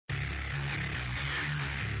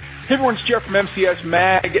Hey everyone, it's Jeff from MCS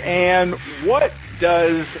Mag, and what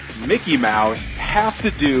does Mickey Mouse have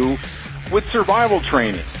to do with survival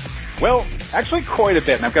training? Well, actually quite a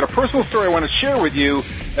bit, and I've got a personal story I want to share with you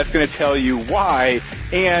that's going to tell you why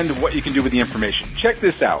and what you can do with the information. Check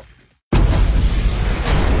this out.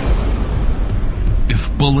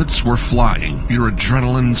 If bullets were flying, your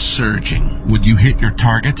adrenaline surging, would you hit your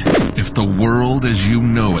target? If the world as you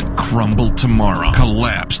know it crumbled tomorrow,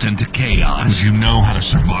 collapsed into chaos, would you know how to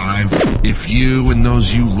survive? If you and those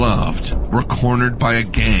you loved were cornered by a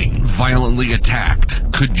gang, violently attacked,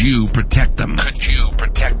 could you protect them? Could you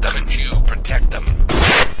protect them? Could you protect them?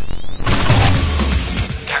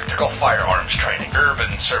 Tactical firearms training, urban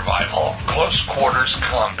survival, close quarters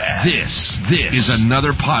combat. This is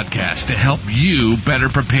another podcast to help you better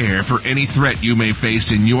prepare for any threat you may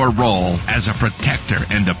face in your role as a protector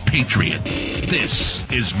and a patriot. This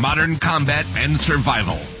is Modern Combat and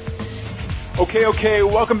Survival. Okay,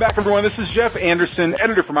 welcome back everyone. This is Jeff Anderson,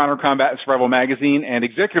 editor for Modern Combat and Survival magazine and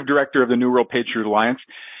executive director of the New World Patriot Alliance.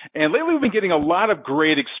 And lately we've been getting a lot of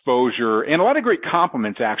great exposure and a lot of great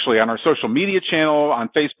compliments actually on our social media channel, on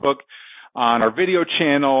Facebook, on our video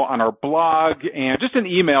channel, on our blog, and just in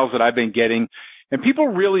emails that I've been getting. And people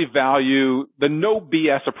really value the no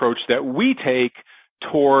BS approach that we take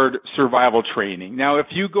toward survival training. Now, if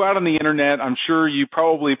you go out on the internet, I'm sure you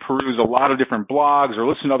probably peruse a lot of different blogs or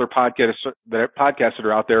listen to other podcasts that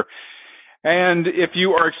are out there. And if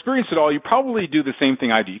you are experienced at all, you probably do the same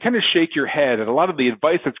thing I do. You kind of shake your head at a lot of the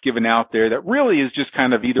advice that's given out there that really is just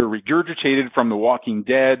kind of either regurgitated from The Walking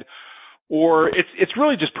Dead, or it's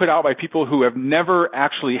really just put out by people who have never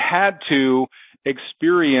actually had to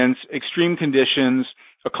experience extreme conditions,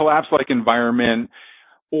 a collapse-like environment,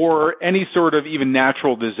 or any sort of even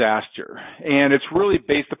natural disaster. And it's really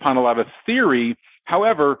based upon a lot of theory.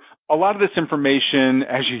 However, a lot of this information,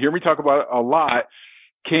 as you hear me talk about a lot,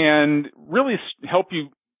 can really help you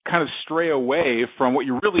kind of stray away from what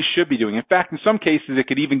you really should be doing. In fact, in some cases, it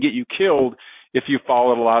could even get you killed if you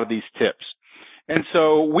followed a lot of these tips. And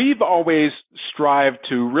so we've always strived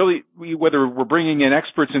to really, whether we're bringing in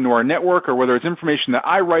experts into our network or whether it's information that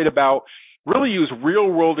I write about, really use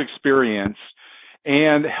real-world experience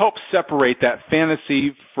and help separate that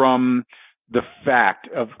fantasy from the fact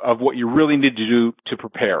of what you really need to do to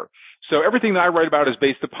prepare. So everything that I write about is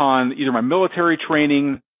based upon either my military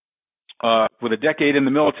training with a decade in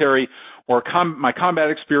the military or my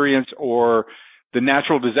combat experience or the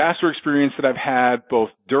natural disaster experience that I've had both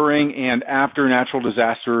during and after natural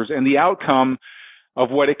disasters and the outcome of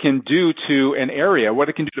what it can do to an area, what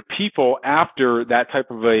it can do to people after that type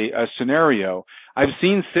of a scenario. I've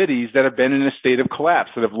seen cities that have been in a state of collapse,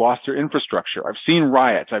 that have lost their infrastructure. I've seen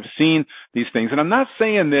riots. I've seen these things. And I'm not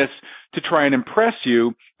saying this to try and impress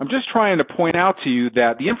you. I'm just trying to point out to you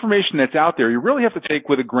that the information that's out there, you really have to take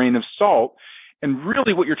with a grain of salt. And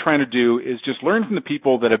really what you're trying to do is just learn from the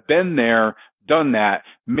people that have been there, done that,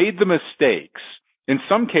 made the mistakes, in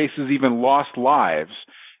some cases even lost lives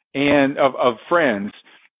and of friends,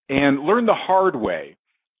 and learn the hard way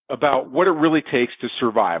about what it really takes to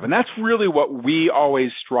survive. And that's really what we always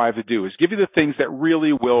strive to do, is give you the things that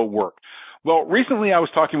really will work. Well, recently I was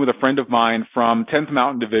talking with a friend of mine from 10th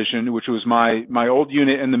Mountain Division, which was my old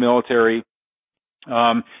unit in the military.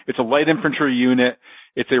 It's a light infantry unit.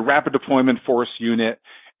 It's a rapid deployment force unit.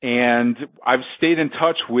 And I've stayed in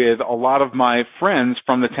touch with a lot of my friends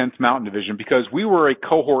from the 10th Mountain Division because we were a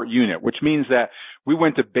cohort unit, which means that we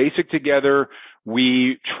went to basic together.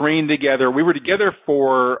 We trained together. We were together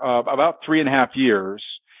for about 3.5 years.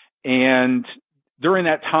 And during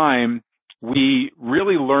that time, we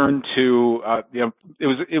really learned to,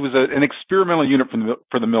 it was an experimental unit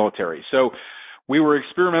for the military. So we were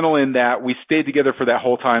experimental in that we stayed together for that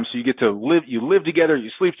whole time. So you live together, you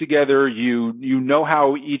sleep together, you know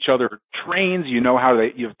how each other trains, you know how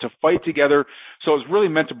you have to fight together. So it was really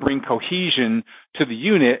meant to bring cohesion to the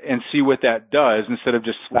unit and see what that does instead of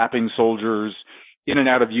just slapping soldiers in and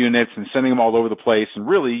out of units and sending them all over the place. And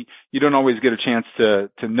really, you don't always get a chance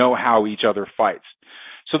to know how each other fights.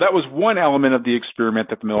 So that was one element of the experiment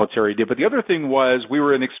that the military did. But the other thing was we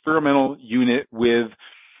were an experimental unit with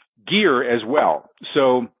gear as well.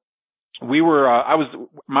 So we were,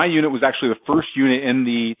 my unit was actually the first unit in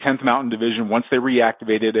the 10th Mountain Division once they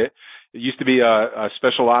reactivated it. It used to be a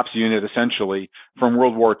special ops unit essentially from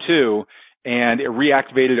World War II, and it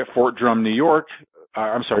reactivated at Fort Drum, New York.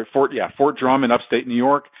 Fort Drum in upstate New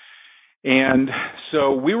York. And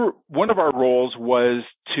so one of our roles was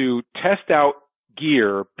to test out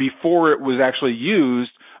gear before it was actually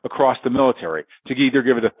used across the military to either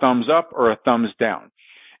give it a thumbs up or a thumbs down.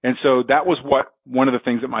 And so that was one of the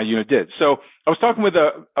things that my unit did. So I was talking with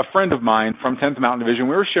a friend of mine from 10th Mountain Division.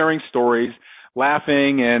 We were sharing stories,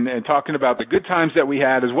 laughing and talking about the good times that we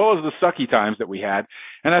had as well as the sucky times that we had.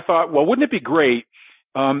 And I thought, well, wouldn't it be great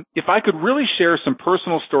if I could really share some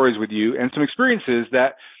personal stories with you and some experiences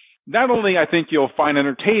that not only I think you'll find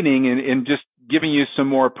entertaining in just giving you some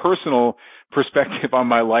more personal perspective on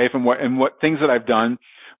my life and what things that I've done,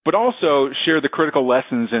 but also share the critical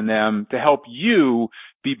lessons in them to help you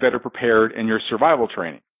be better prepared in your survival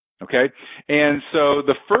training. Okay. And so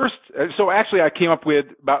actually I came up with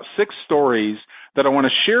about 6 stories that I want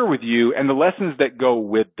to share with you and the lessons that go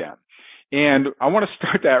with them. And I want to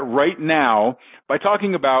start that right now by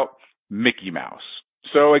talking about Mickey Mouse.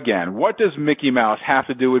 So again, what does Mickey Mouse have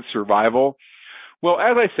to do with survival? Well,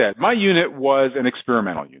 as I said, my unit was an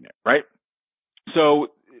experimental unit, right? So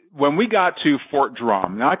when we got to Fort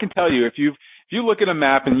Drum, now I can tell you, if you look at a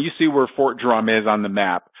map and you see where Fort Drum is on the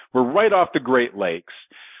map, we're right off the Great Lakes,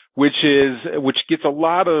 which gets a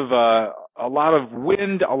lot of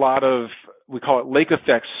wind, we call it lake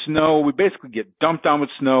effect snow. We basically get dumped on with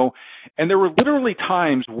snow. And there were literally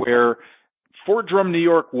times where Fort Drum, New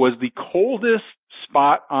York was the coldest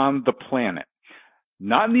spot on the planet.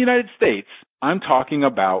 Not in the United States. I'm talking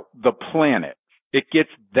about the planet. It gets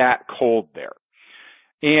that cold there.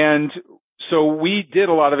 And so we did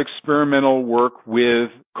a lot of experimental work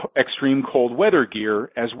with extreme cold weather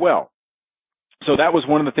gear as well. So that was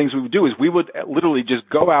one of the things we would do is we would literally just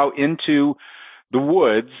go out into the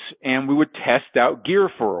woods and we would test out gear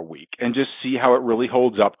for a week and just see how it really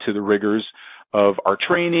holds up to the rigors of our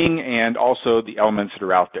training and also the elements that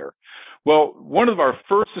are out there. Well, one of our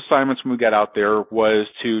first assignments when we got out there was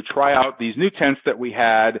to try out these new tents that we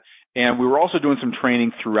had, and we were also doing some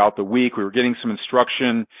training throughout the week. We were getting some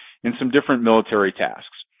instruction in some different military tasks.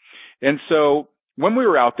 And so when we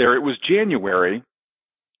were out there, it was January.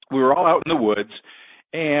 We were all out in the woods,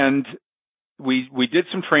 and we did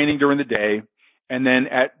some training during the day. And then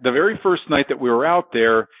at the very first night that we were out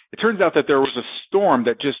there, it turns out that there was a storm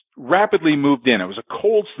that just rapidly moved in. It was a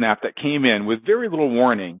cold snap that came in with very little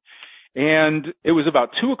warning. And it was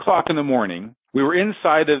about 2:00 in the morning. We were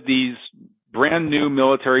inside of these brand new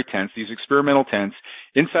military tents, these experimental tents,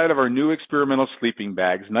 inside of our new experimental sleeping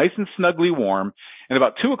bags, nice and snugly warm. And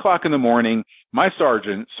about 2:00 in the morning, my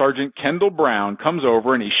sergeant, Sergeant Kendall Brown, comes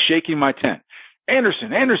over and he's shaking my tent.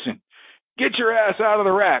 Anderson, get your ass out of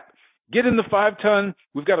the rack. Get in the 5-ton.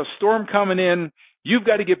 We've got a storm coming in. You've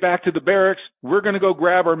got to get back to the barracks. We're going to go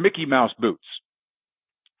grab our Mickey Mouse boots.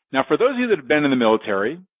 Now, for those of you that have been in the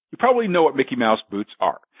military, you probably know what Mickey Mouse boots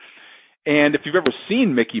are. And if you've ever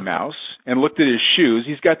seen Mickey Mouse and looked at his shoes,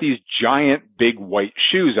 he's got these giant big white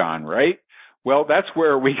shoes on, right? Well, that's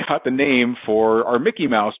where we got the name for our Mickey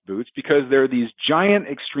Mouse boots, because they're these giant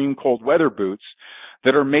extreme cold weather boots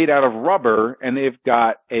that are made out of rubber, and they've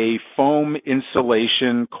got a foam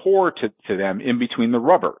insulation core to them in between the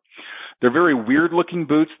rubber. They're very weird looking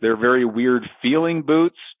boots. They're very weird feeling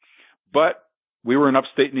boots, but we were in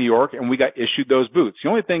upstate New York and we got issued those boots. The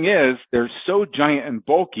only thing is they're so giant and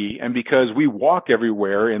bulky, and because we walk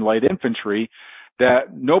everywhere in light infantry,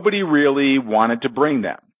 that nobody really wanted to bring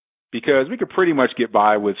them, because we could pretty much get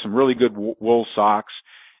by with some really good wool socks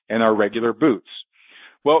and our regular boots.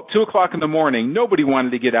 Well, 2:00 in the morning, nobody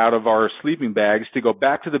wanted to get out of our sleeping bags to go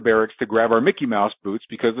back to the barracks to grab our Mickey Mouse boots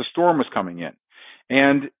because the storm was coming in.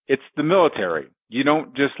 And it's the military. You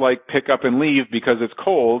don't just pick up and leave because it's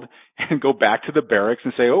cold and go back to the barracks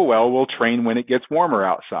and say, oh, well, we'll train when it gets warmer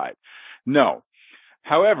outside. No.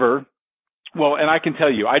 However, and I can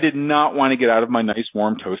tell you, I did not want to get out of my nice,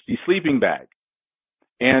 warm, toasty sleeping bag.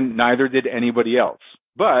 And neither did anybody else.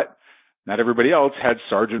 But not everybody else had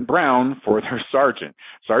Sergeant Brown for their sergeant.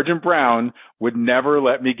 Sergeant Brown would never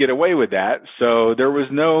let me get away with that. So there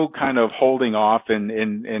was no kind of holding off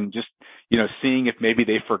and just, seeing if maybe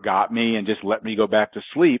they forgot me and just let me go back to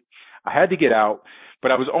sleep. I had to get out,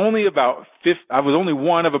 but I was only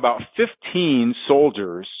one of about 15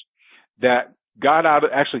 soldiers that got out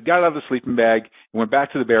of the sleeping bag and went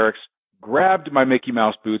back to the barracks, grabbed my Mickey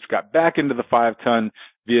Mouse boots, got back into the 5-ton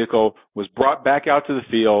vehicle, was brought back out to the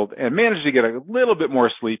field, and managed to get a little bit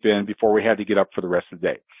more sleep in before we had to get up for the rest of the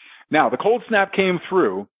day. Now, the cold snap came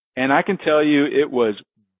through, and I can tell you it was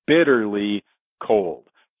bitterly cold,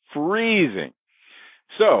 freezing.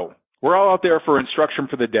 So we're all out there for instruction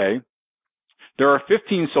for the day. There are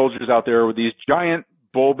 15 soldiers out there with these giant,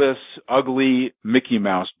 bulbous, ugly Mickey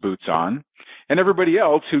Mouse boots on, and everybody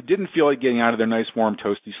else who didn't feel like getting out of their nice, warm,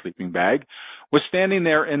 toasty sleeping bag was standing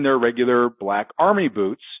there in their regular black army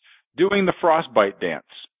boots doing the frostbite dance.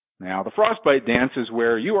 Now, the frostbite dance is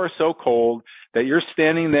where you are so cold that you're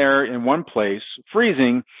standing there in one place,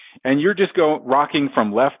 freezing, and you're just rocking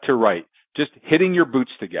from left to right, just hitting your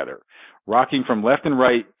boots together. Rocking from left and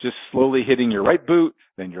right, just slowly hitting your right boot,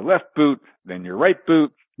 then your left boot, then your right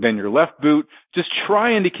boot, then your left boot, just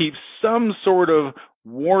trying to keep some sort of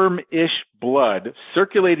warm-ish blood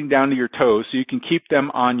circulating down to your toes so you can keep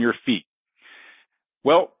them on your feet.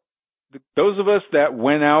 Well, those of us that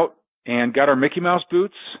went out and got our Mickey Mouse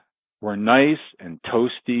boots were nice and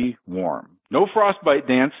toasty warm. No frostbite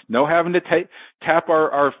dance, no having to tap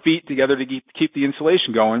our feet together to keep the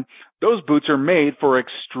insulation going. Those boots are made for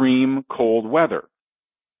extreme cold weather,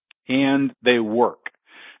 and they work.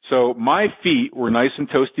 So my feet were nice and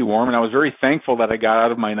toasty warm, and I was very thankful that I got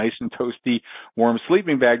out of my nice and toasty warm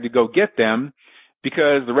sleeping bag to go get them,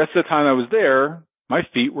 because the rest of the time I was there, my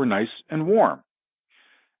feet were nice and warm.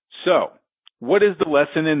 So, what is the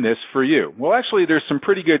lesson in this for you? Well, actually, there's some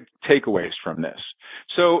pretty good takeaways from this.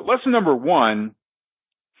 So, lesson number one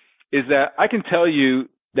is that I can tell you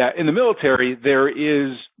that in the military there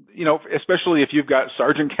is, especially if you've got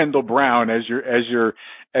Sergeant Kendall Brown as your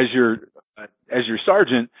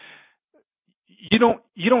sergeant, you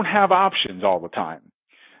don't have options all the time.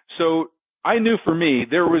 So I knew for me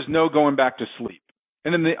there was no going back to sleep.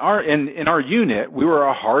 And in our unit, we were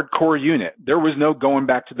a hardcore unit. There was no going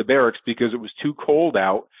back to the barracks because it was too cold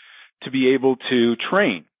out to be able to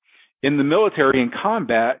train. In the military, in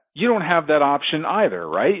combat, you don't have that option either,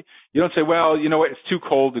 right? You don't say, well, you know what, it's too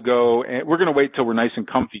cold to go, and we're going to wait till we're nice and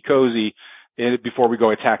comfy, cozy before we go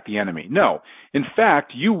attack the enemy. No. In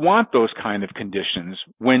fact, you want those kind of conditions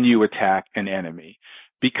when you attack an enemy,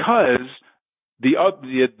 because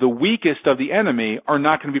the weakest of the enemy are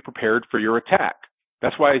not going to be prepared for your attack.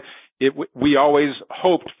 That's why we always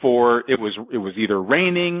hoped for it was either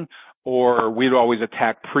raining, or we'd always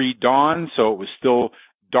attack pre-dawn, so it was still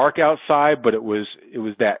dark outside, but it was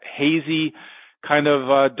that hazy kind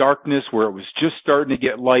of darkness where it was just starting to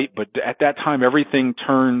get light, but at that time everything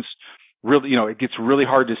turns really, it gets really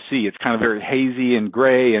hard to see. It's kind of very hazy and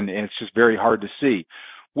gray, and it's just very hard to see.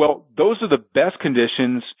 Well, those are the best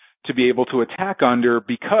conditions to be able to attack under,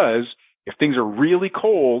 because if things are really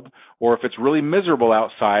cold or if it's really miserable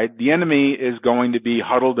outside, the enemy is going to be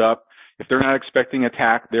huddled up. If they're not expecting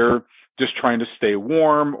attack, they're just trying to stay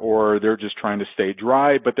warm, or they're just trying to stay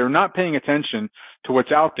dry, but they're not paying attention to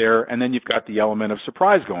what's out there, and then you've got the element of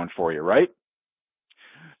surprise going for you, right?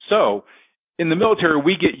 So in the military,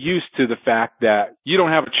 we get used to the fact that you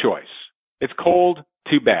don't have a choice. It's cold,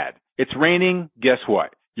 too bad. It's raining, guess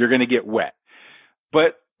what? You're going to get wet.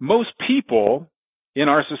 But most people in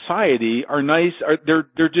our society are nice.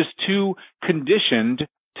 They're just too conditioned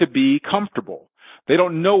to be comfortable. They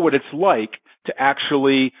don't know what it's like to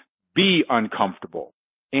actually be uncomfortable.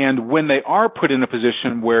 And when they are put in a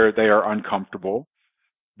position where they are uncomfortable,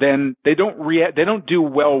 then they don't do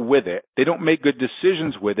well with it. They don't make good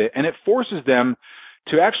decisions with it, and it forces them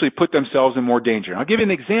to actually put themselves in more danger. I'll give you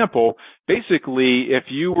an example. Basically, if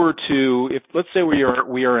let's say we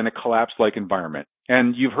are in a collapse-like environment,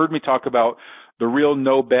 and you've heard me talk about the real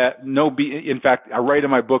in fact, I write in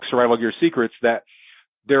my book, Survival Gear Secrets, that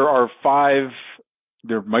there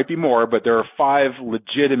might be more, but there are 5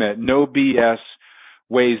 legitimate, no BS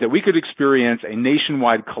ways that we could experience a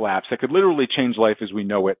nationwide collapse that could literally change life as we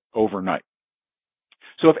know it overnight.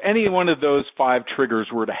 So if any one of those 5 triggers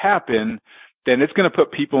were to happen, then it's going to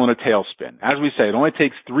put people in a tailspin. As we say, it only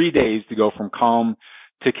takes 3 days to go from calm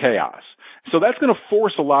to chaos. So that's going to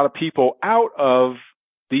force a lot of people out of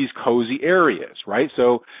these cozy areas, right?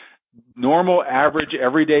 So normal, average,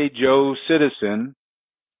 everyday Joe citizen,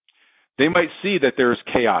 they might see that there's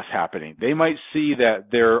chaos happening. They might see that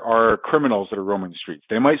there are criminals that are roaming the streets.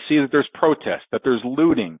 They might see that there's protests, that there's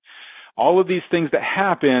looting. All of these things that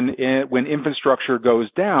happen when infrastructure goes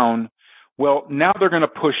down, well, now they're going to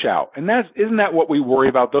push out. And isn't that what we worry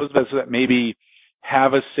about? Those of us that maybe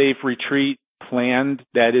have a safe retreat planned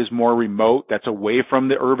that is more remote, that's away from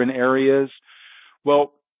the urban areas.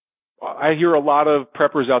 Well, I hear a lot of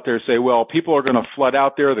preppers out there say, well, people are going to flood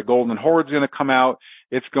out there. The Golden Horde's going to come out.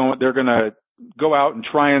 They're going to go out and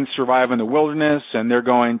try and survive in the wilderness, and they're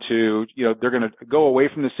going to go away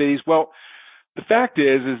from the cities. Well, the fact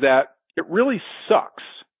is that it really sucks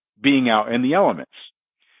being out in the elements.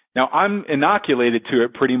 Now, I'm inoculated to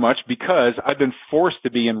it pretty much because I've been forced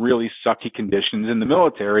to be in really sucky conditions in the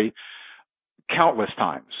military countless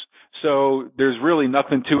times. So there's really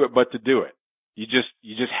nothing to it but to do it. You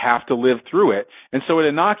just have to live through it. And so it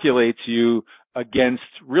inoculates you against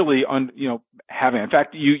really, having, in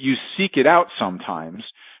fact, you seek it out sometimes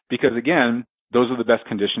because, again, those are the best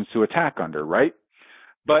conditions to attack under, right?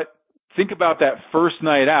 But think about that first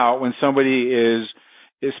night out when somebody is,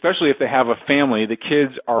 especially if they have a family, the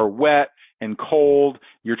kids are wet and cold.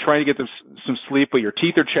 You're trying to get them some sleep, but your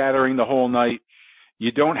teeth are chattering the whole night.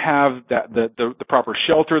 You don't have the proper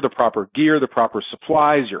shelter, the proper gear, the proper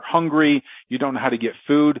supplies. You're hungry. You don't know how to get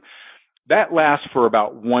food. That lasts for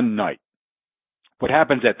about one night. What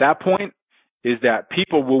happens at that point is that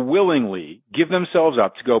people will willingly give themselves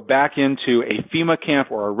up to go back into a FEMA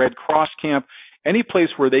camp or a Red Cross camp, any place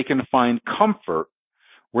where they can find comfort,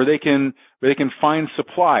 where they can find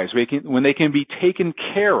supplies, when they can be taken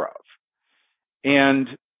care of. And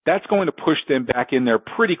that's going to push them back in there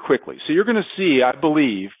pretty quickly. So you're going to see, I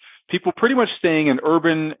believe, people pretty much staying in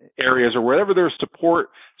urban areas or wherever there's support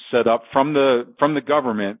set up from the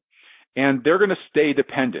government, and they're going to stay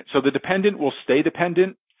dependent. So the dependent will stay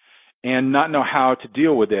dependent and not know how to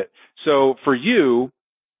deal with it. So for you,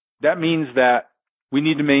 that means that we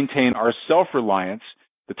need to maintain our self-reliance.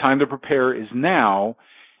 The time to prepare is now,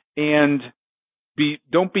 and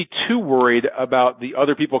don't be too worried about the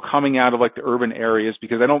other people coming out of like the urban areas,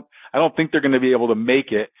 because I don't think they're going to be able to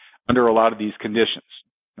make it under a lot of these conditions.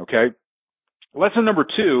 Okay. Lesson number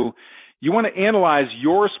 2, you want to analyze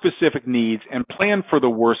your specific needs and plan for the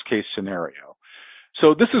worst case scenario.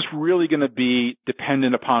 So this is really going to be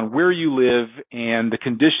dependent upon where you live and the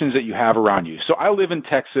conditions that you have around you. So I live in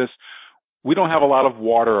Texas. We don't have a lot of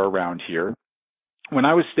water around here. When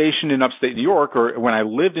I was stationed in upstate New York, or when I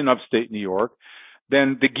lived in upstate New York,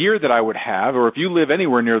 then the gear that I would have, or if you live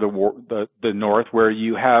anywhere near the north where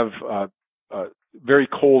you have very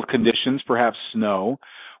cold conditions, perhaps snow,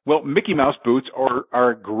 well, Mickey Mouse boots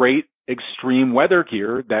are great extreme weather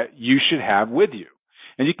gear that you should have with you.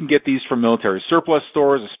 And you can get these from military surplus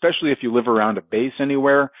stores, especially if you live around a base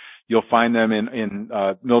anywhere. You'll find them in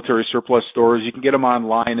military surplus stores. You can get them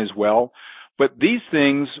online as well. But these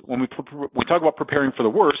things, when we talk about preparing for the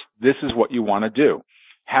worst, this is what you want to do.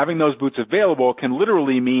 Having those boots available can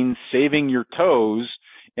literally mean saving your toes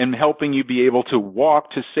and helping you be able to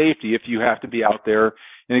walk to safety if you have to be out there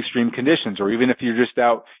in extreme conditions, or even if you're just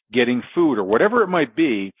out getting food or whatever it might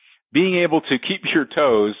be. Being able to keep your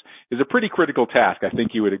toes is a pretty critical task. I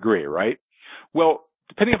think you would agree, right? Well,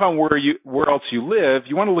 depending upon where else you live,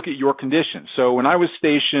 you want to look at your conditions. So when I was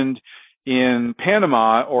stationed in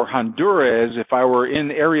Panama or Honduras, if I were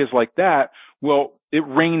in areas like that, well, it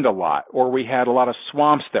rained a lot, or we had a lot of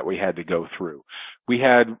swamps that we had to go through. We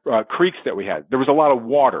had creeks that there was a lot of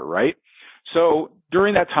water, right? So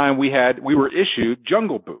during that time, we were issued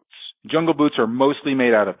jungle boots. Jungle boots are mostly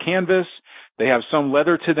made out of canvas. They have some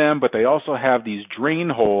leather to them, but they also have these drain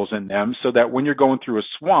holes in them so that when you're going through a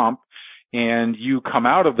swamp and you come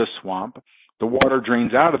out of the swamp, the water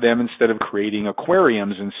drains out of them instead of creating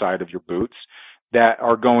aquariums inside of your boots that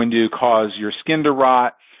are going to cause your skin to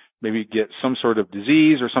rot, maybe get some sort of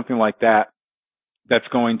disease or something like that. That's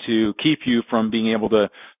going to keep you from being able to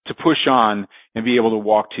push on and be able to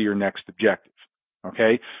walk to your next objective.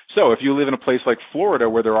 Okay? So if you live in a place like Florida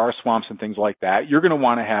where there are swamps and things like that, you're going to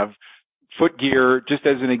want to have foot gear, just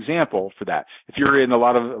as an example for that. If you're in a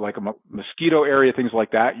lot of like a mosquito area, things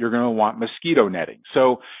like that, you're going to want mosquito netting.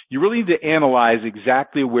 So you really need to analyze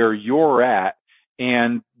exactly where you're at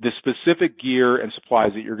and the specific gear and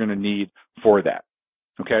supplies that you're going to need for that.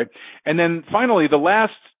 Okay. And then finally, the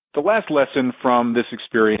last lesson from this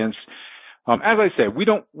experience, as I said, we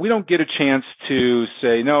don't get a chance to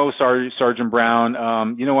say, no, sorry, Sergeant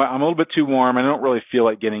Brown, you know what, I'm a little bit too warm. I don't really feel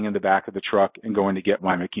like getting in the back of the truck and going to get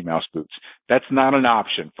my Mickey Mouse boots. That's not an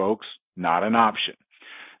option, folks. Not an option.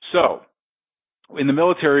 So in the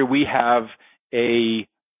military, we have a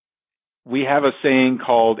saying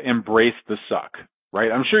called embrace the suck. Right?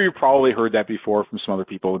 I'm sure you've probably heard that before from some other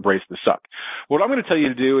people, embrace the suck. What I'm going to tell you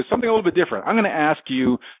to do is something a little bit different. I'm going to ask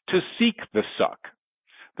you to seek the suck.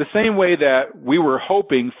 The same way that we were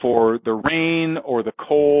hoping for the rain or the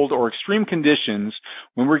cold or extreme conditions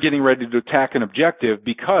when we're getting ready to attack an objective,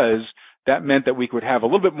 because that meant that we could have a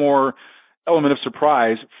little bit more element of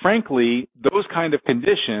surprise. Frankly, those kind of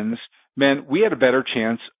conditions meant we had a better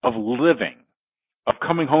chance of living, of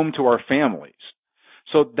coming home to our families.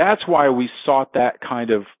 So that's why we sought that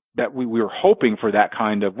we were hoping for that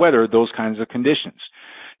kind of weather, those kinds of conditions.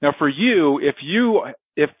 Now for you, if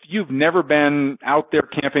you've never been out there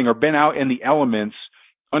camping or been out in the elements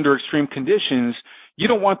under extreme conditions, you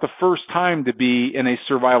don't want the first time to be in a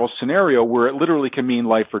survival scenario where it literally can mean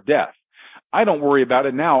life or death. I don't worry about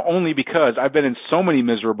it now only because I've been in so many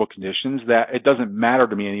miserable conditions that it doesn't matter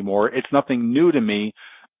to me anymore. It's nothing new to me.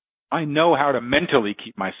 I know how to mentally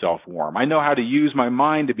keep myself warm. I know how to use my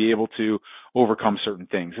mind to be able to overcome certain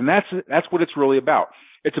things. And that's what it's really about.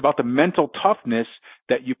 It's about the mental toughness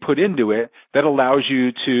that you put into it that allows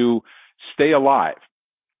you to stay alive.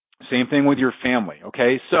 Same thing with your family,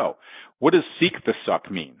 okay? So what does seek the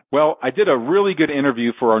suck mean? Well, I did a really good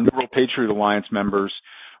interview for our New World Patriot Alliance members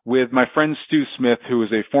with my friend Stu Smith, who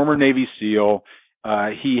is a former Navy SEAL.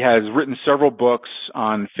 He has written several books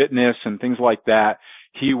on fitness and things like that.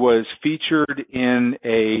 He was featured in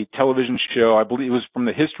a television show, I believe it was from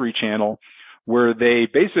the History Channel, where they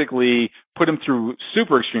basically put him through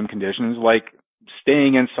super extreme conditions, like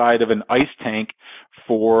staying inside of an ice tank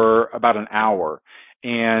for about an hour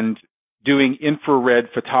and doing infrared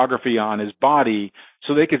photography on his body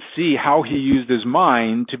so they could see how he used his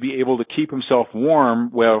mind to be able to keep himself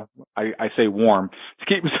warm. Well, I say warm, to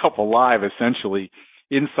keep himself alive, essentially,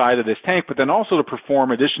 inside of this tank, but then also to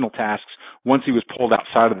perform additional tasks once he was pulled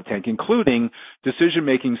outside of the tank, including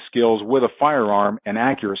decision-making skills with a firearm and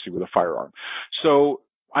accuracy with a firearm. So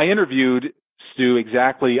I interviewed Stu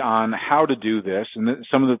exactly on how to do this, and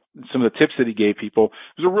some of the tips that he gave people.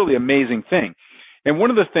 It was a really amazing thing. And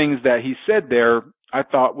one of the things that he said there I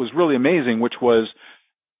thought was really amazing, which was,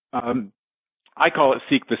 I call it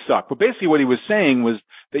seek the suck. But basically what he was saying was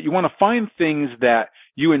that you want to find things that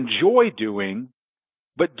you enjoy doing,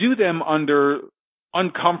 but do them under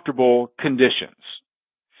uncomfortable conditions.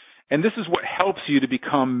 And this is what helps you to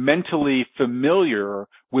become mentally familiar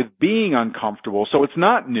with being uncomfortable. So it's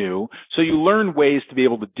not new. So you learn ways to be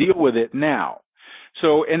able to deal with it now.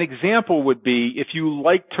 So an example would be if you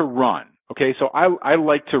like to run. Okay, so I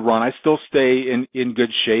like to run. I still stay in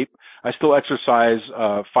good shape. I still exercise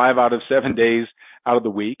 5 out of 7 days out of the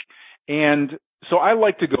week. And so I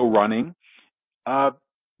like to go running.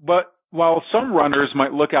 But while some runners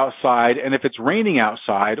might look outside, and if it's raining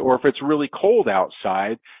outside or if it's really cold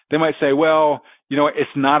outside, they might say, well, you know,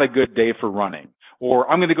 it's not a good day for running. Or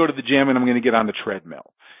I'm going to go to the gym and I'm going to get on the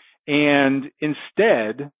treadmill. And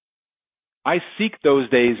instead, I seek those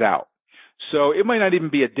days out. So it might not even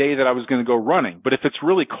be a day that I was going to go running, but if it's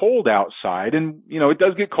really cold outside, and, you know, it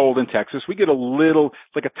does get cold in Texas, we get a little,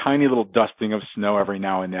 like a tiny little dusting of snow every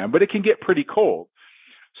now and then, but it can get pretty cold.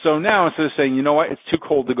 So now instead of saying, you know what, it's too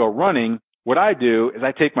cold to go running, what I do is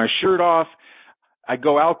I take my shirt off, I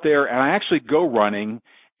go out there and I actually go running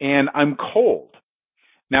and I'm cold.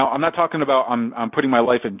 Now, I'm not talking about I'm putting my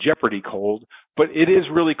life in jeopardy cold, but it is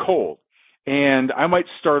really cold. And I might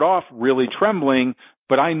start off really trembling,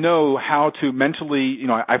 but I know how to mentally, you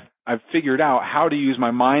know, I've figured out how to use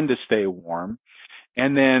my mind to stay warm.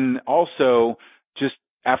 And then also just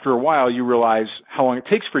after a while, you realize how long it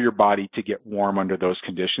takes for your body to get warm under those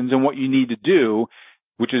conditions and what you need to do,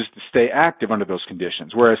 which is to stay active under those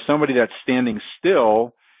conditions. Whereas somebody that's standing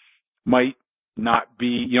still might not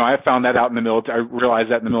be, you know, I found that out in the military. I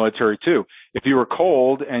realized that in the military too. If you were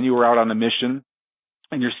cold and you were out on a mission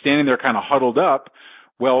and you're standing there kind of huddled up,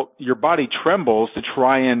 well, your body trembles to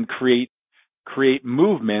try and create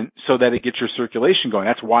movement so that it gets your circulation going.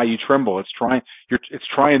 That's why you tremble. It's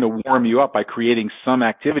trying to warm you up by creating some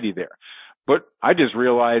activity there. But I just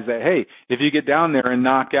realized that, hey, if you get down there and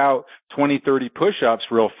knock out 20, 30 push-ups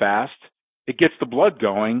real fast, it gets the blood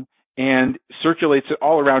going and circulates it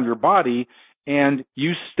all around your body and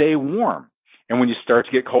you stay warm. And when you start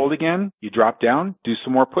to get cold again, you drop down, do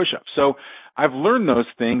some more push-ups. So I've learned those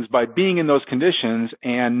things by being in those conditions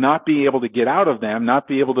and not being able to get out of them, not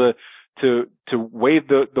be able to wave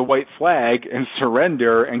the white flag and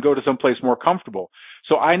surrender and go to someplace more comfortable.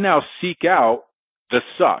 So I now seek out the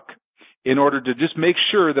suck in order to just make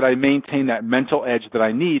sure that I maintain that mental edge that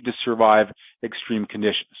I need to survive extreme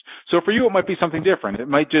conditions. So for you, it might be something different. It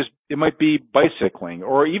might be bicycling,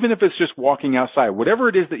 or even if it's just walking outside, whatever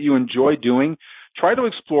it is that you enjoy doing, try to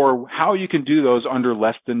explore how you can do those under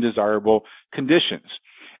less than desirable conditions.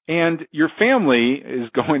 And your family is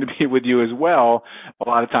going to be with you as well a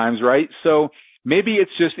lot of times, right? So maybe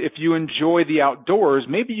it's just if you enjoy the outdoors,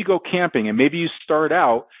 maybe you go camping and maybe you start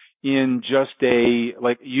out in just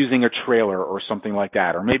like using a trailer or something like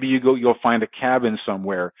that. Or maybe you'll find a cabin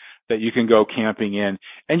somewhere that you can go camping in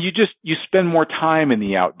and you spend more time in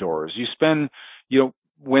the outdoors. You spend,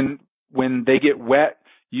 when they get wet,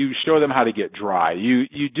 you show them how to get dry.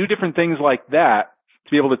 You do different things like that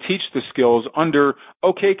to be able to teach the skills under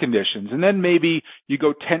okay conditions. And then maybe you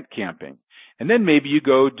go tent camping. And then maybe you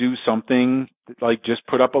go do something like just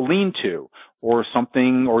put up a lean-to or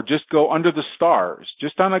something, or just go under the stars,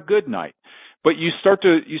 just on a good night. But you start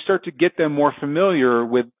to get them more familiar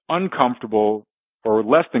with uncomfortable or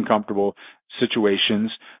less than comfortable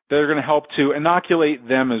situations that are going to help to inoculate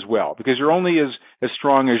them as well, because you're only as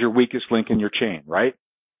strong as your weakest link in your chain, right?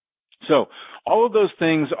 So all of those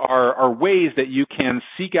things are ways that you can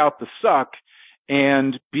seek out the suck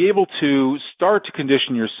and be able to start to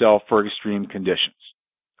condition yourself for extreme conditions.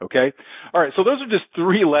 Okay? All right, so those are just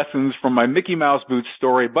 3 lessons from my Mickey Mouse Boots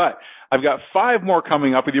story, but I've got 5 more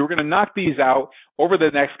coming up with you. We're going to knock these out over the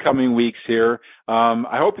next coming weeks here.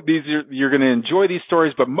 I hope that you're going to enjoy these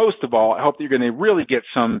stories, but most of all, I hope that you're going to really get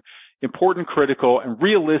some important, critical, and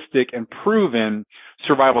realistic and proven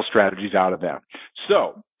survival strategies out of them.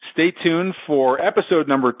 So stay tuned for episode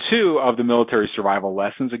number 2 of the Military Survival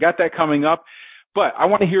Lessons. I got that coming up, but I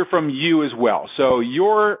want to hear from you as well. So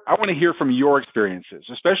I want to hear from your experiences,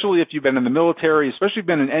 especially if you've been in the military, especially if you've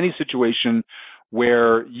been in any situation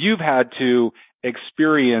where you've had to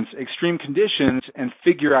experience extreme conditions and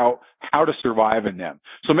figure out how to survive in them.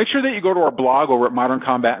 So make sure that you go to our blog over at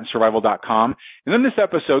moderncombatandsurvival.com. And in this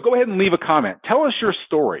episode, go ahead and leave a comment. Tell us your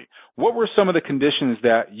story. What were some of the conditions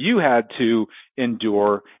that you had to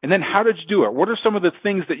endure? And then how did you do it? What are some of the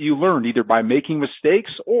things that you learned either by making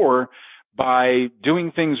mistakes or by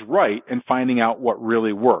doing things right and finding out what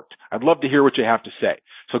really worked? I'd love to hear what you have to say.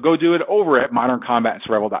 So go do it over at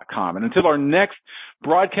moderncombatandsurvival.com. And until our next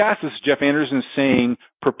broadcast, this is Jeff Anderson saying,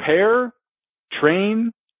 prepare,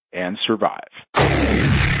 train, and survive.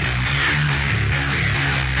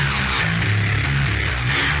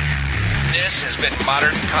 This has been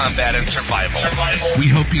Modern Combat and Survival. We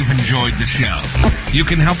hope you've enjoyed the show. You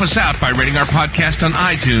can help us out by rating our podcast on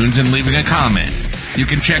iTunes and leaving a comment. You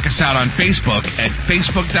can check us out on Facebook at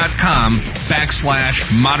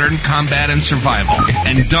facebook.com/Modern Combat and Survival.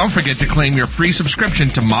 And don't forget to claim your free subscription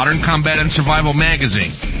to Modern Combat and Survival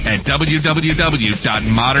magazine at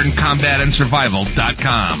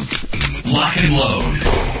www.moderncombatandsurvival.com. Lock and load.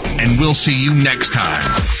 And we'll see you next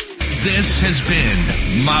time. This has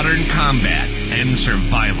been Modern Combat and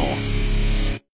Survival.